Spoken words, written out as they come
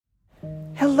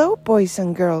Hello, boys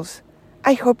and girls.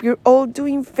 I hope you're all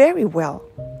doing very well.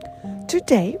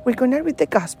 Today, we're going to read the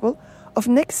Gospel of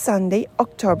next Sunday,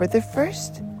 October the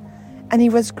 1st, and it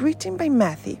was written by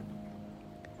Mathew.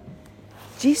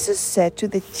 Jesus said to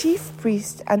the chief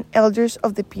priests and elders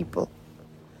of the people,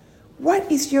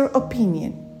 "What is your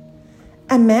opinion?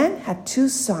 A man had 2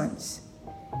 sons.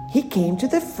 He came to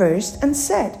the first and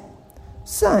said,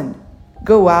 'Son,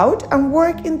 go out and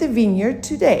work in the vineyard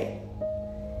today.'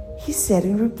 He said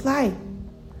in reply,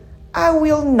 'I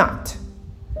will not,'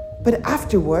 but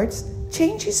afterwards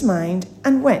changed his mind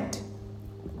and went.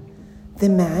 The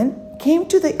man came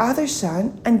to the other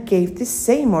son and gave the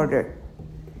same order.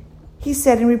 He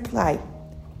said in reply,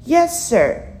 'Yes,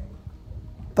 sir,'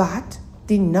 but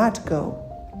did not go.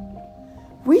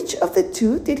 Which of the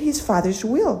 2 did his father's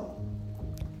will?"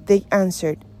 They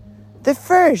answered, "The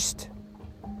first."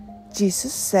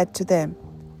 Jesus said to them,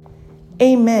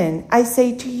 "Amen, I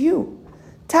say to you,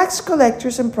 tax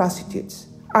collectors and prostitutes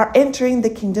are entering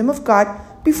the kingdom of God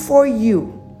before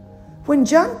you. When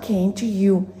John came to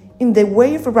you in the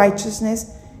way of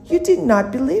righteousness, you did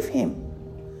not believe him,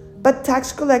 but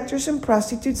tax collectors and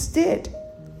prostitutes did.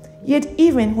 Yet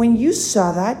even when you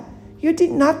saw that, you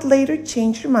did not later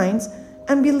change your minds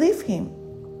and believe him."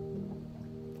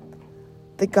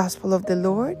 The Gospel of the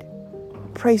Lord.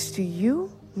 Praise to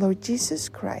you, Lord Jesus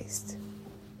Christ.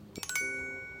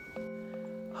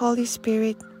 Holy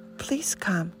Spirit, please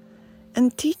come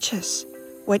and teach us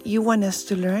what you want us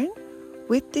to learn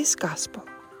with this gospel.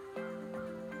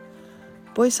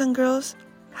 Boys and girls,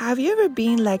 have you ever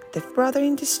been like the brother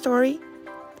in this story?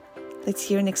 Let's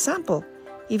hear an example.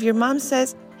 If your mom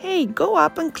says, "Hey, go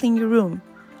up and clean your room,"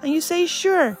 and you say,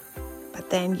 "Sure," but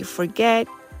then you forget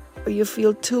or you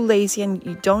feel too lazy and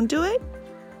you don't do it?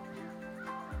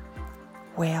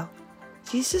 Well,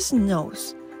 Jesus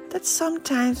knows that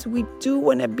sometimes we do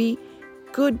want to be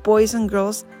good boys and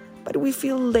girls, but we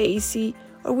feel lazy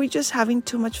or we're just having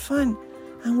too much fun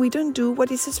and we don't do what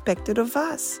is expected of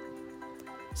us.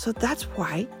 So that's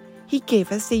why he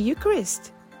gave us the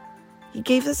Eucharist. He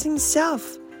gave us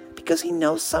himself because he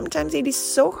knows sometimes it is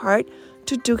so hard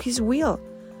to do his will.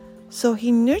 So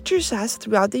he nurtures us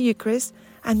throughout the Eucharist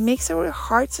and makes our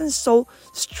hearts and soul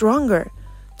stronger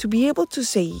to be able to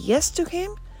say yes to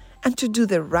him and to do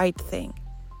the right thing.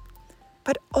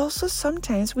 But also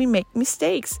sometimes we make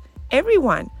mistakes,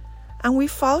 everyone, and we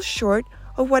fall short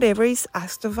of whatever is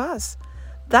asked of us.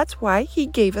 That's why he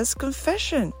gave us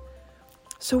confession.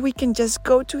 So we can just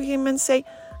go to him and say,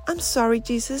 "I'm sorry,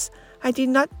 Jesus, I did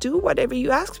not do whatever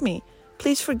you asked me.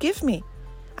 Please forgive me."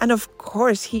 And of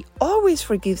course, he always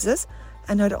forgives us.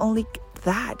 And not only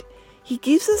that, he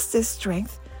gives us the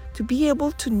strength to be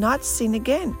able to not sin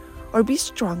again or be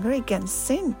stronger against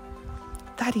sin.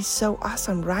 That is so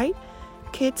awesome, right?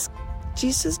 Kids,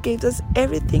 Jesus gave us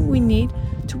everything we need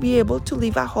to be able to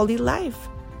live a holy life.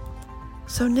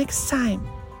 So next time,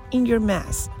 in your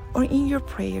Mass or in your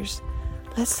prayers,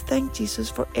 let's thank Jesus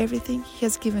for everything he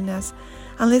has given us,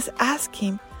 and let's ask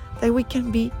him that we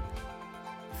can be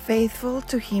faithful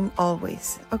to him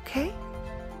always, okay?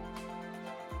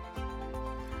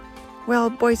 Well,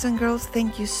 boys and girls,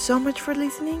 thank you so much for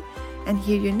listening, and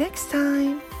hear you next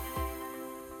time.